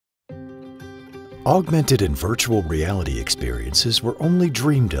Augmented and virtual reality experiences were only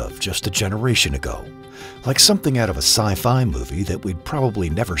dreamed of just a generation ago, like something out of a sci-fi movie that we'd probably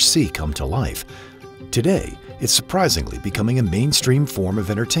never see come to life. Today, it's surprisingly becoming a mainstream form of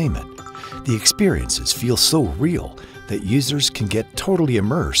entertainment. The experiences feel so real that users can get totally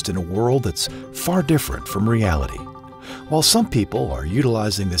immersed in a world that's far different from reality. While some people are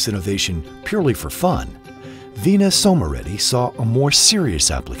utilizing this innovation purely for fun, Veena Somareddy saw a more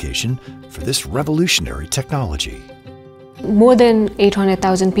serious application for this revolutionary technology. More than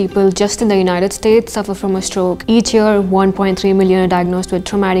 800,000 people just in the United States suffer from a stroke. Each year, 1.3 million are diagnosed with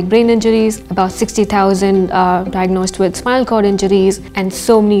traumatic brain injuries, about 60,000 are diagnosed with spinal cord injuries, and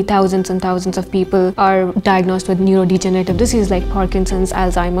so many thousands and thousands of people are diagnosed with neurodegenerative disease like Parkinson's,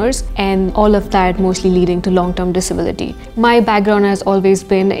 Alzheimer's, and all of that mostly leading to long-term disability. My background has always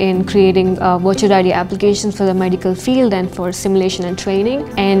been in creating virtual reality applications for the medical field and for simulation and training.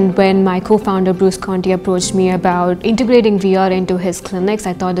 And when my co-founder Bruce Conti approached me about integrating VR into his clinics,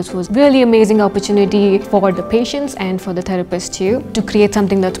 I thought this was a really amazing opportunity for the patients and for the therapists too, to create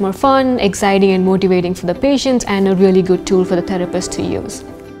something that's more fun, exciting and motivating for the patients and a really good tool for the therapist to use.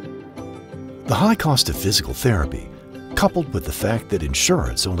 The high cost of physical therapy, coupled with the fact that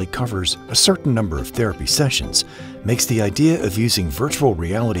insurance only covers a certain number of therapy sessions, makes the idea of using virtual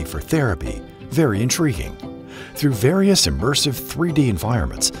reality for therapy very intriguing. Through various immersive 3D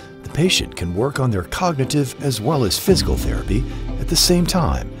environments, the patient can work on their cognitive as well as physical therapy at the same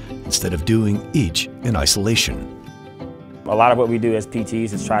time, instead of doing each in isolation. A lot of what we do as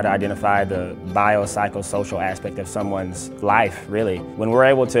PTs is try to identify the biopsychosocial aspect of someone's life, really. When we're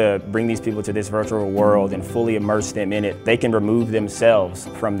able to bring these people to this virtual world and fully immerse them in it, they can remove themselves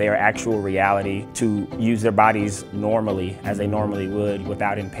from their actual reality to use their bodies normally, as they normally would,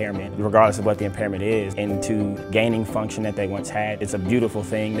 without impairment, regardless of what the impairment is, into gaining function that they once had. It's a beautiful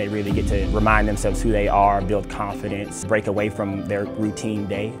thing. They really get to remind themselves who they are, build confidence, break away from their routine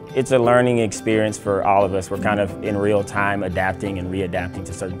day. It's a learning experience for all of us. We're kind of in real time adapting and readapting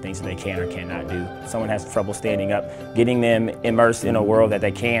to certain things that they can or cannot do. If someone has trouble standing up, getting them immersed in a world that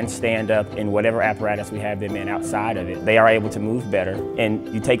they can stand up in whatever apparatus we have them in outside of it, they are able to move better.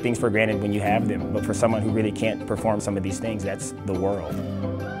 And you take things for granted when you have them, but for someone who really can't perform some of these things, that's the world.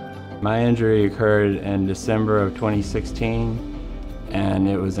 My injury occurred in December of 2016, and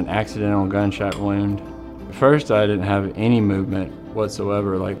it was an accidental gunshot wound. At first, I didn't have any movement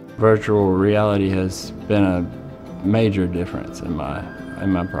whatsoever. Like, virtual reality has been a major difference in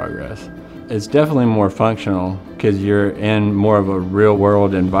my progress. It's definitely more functional because you're in more of a real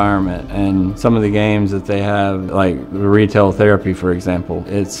world environment, and some of the games that they have, like the retail therapy for example,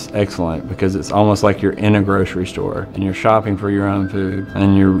 it's excellent because it's almost like you're in a grocery store and you're shopping for your own food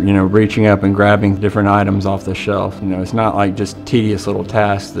and you're reaching up and grabbing different items off the shelf. It's not like just tedious little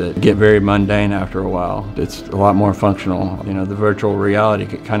tasks that get very mundane after a while. It's a lot more functional. The virtual reality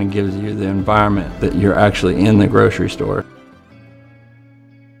kind of gives you the environment that you're actually in the grocery store.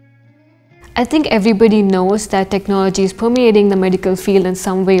 I think everybody knows that technology is permeating the medical field in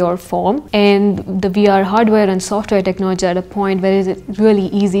some way or form, and the VR hardware and software technology are at a point where it's really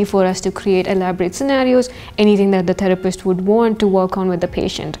easy for us to create elaborate scenarios, anything that the therapist would want to work on with the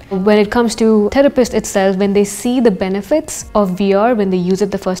patient. When it comes to therapist itself, when they see the benefits of VR, when they use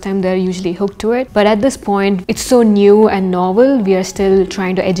it the first time, they're usually hooked to it. But at this point, it's so new and novel, we are still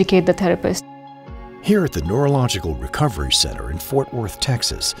trying to educate the therapist. Here at the Neurological Recovery Center in Fort Worth,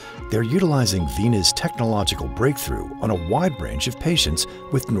 Texas, they're utilizing Veena's technological breakthrough on a wide range of patients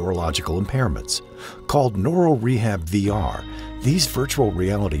with neurological impairments. Called Neuro Rehab VR, these virtual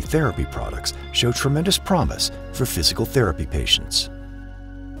reality therapy products show tremendous promise for physical therapy patients.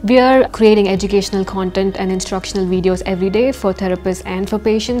 We are creating educational content and instructional videos every day for therapists and for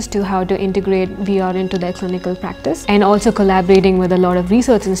patients to how to integrate VR into their clinical practice, and also collaborating with a lot of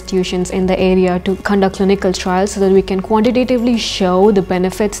research institutions in the area to conduct clinical trials so that we can quantitatively show the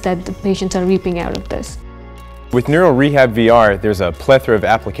benefits that the patients are reaping out of this. With Neuro Rehab VR, there's a plethora of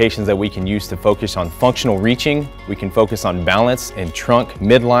applications that we can use to focus on functional reaching. We can focus on balance and trunk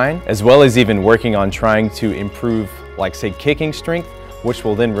midline, as well as even working on trying to improve, like say, kicking strength, which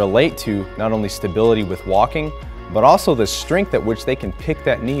will then relate to not only stability with walking, but also the strength at which they can pick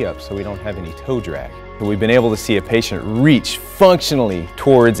that knee up so we don't have any toe drag. We've been able to see a patient reach functionally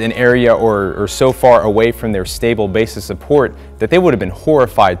towards an area or so far away from their stable base of support that they would have been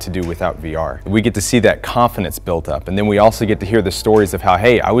horrified to do without VR. We get to see that confidence built up, and then we also get to hear the stories of how,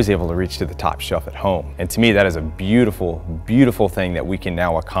 hey, I was able to reach to the top shelf at home. And to me, that is a beautiful, beautiful thing that we can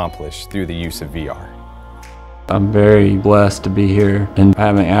now accomplish through the use of VR. I'm very blessed to be here and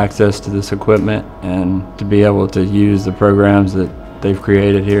having access to this equipment and to be able to use the programs that they've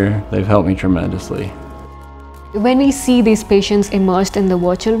created here. They've helped me tremendously. When we see these patients immersed in the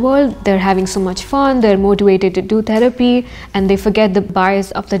virtual world, they're having so much fun, they're motivated to do therapy, and they forget the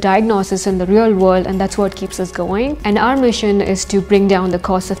bias of the diagnosis in the real world, and that's what keeps us going. And our mission is to bring down the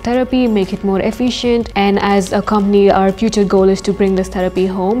cost of therapy, make it more efficient, and as a company, our future goal is to bring this therapy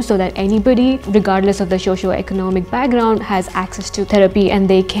home so that anybody, regardless of the socio-economic background, has access to therapy and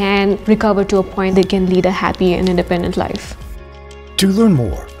they can recover to a point they can lead a happy and independent life. To learn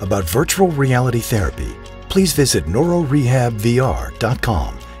more about virtual reality therapy, please visit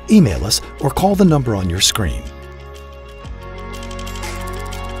neurorehabvr.com, email us, or call the number on your screen.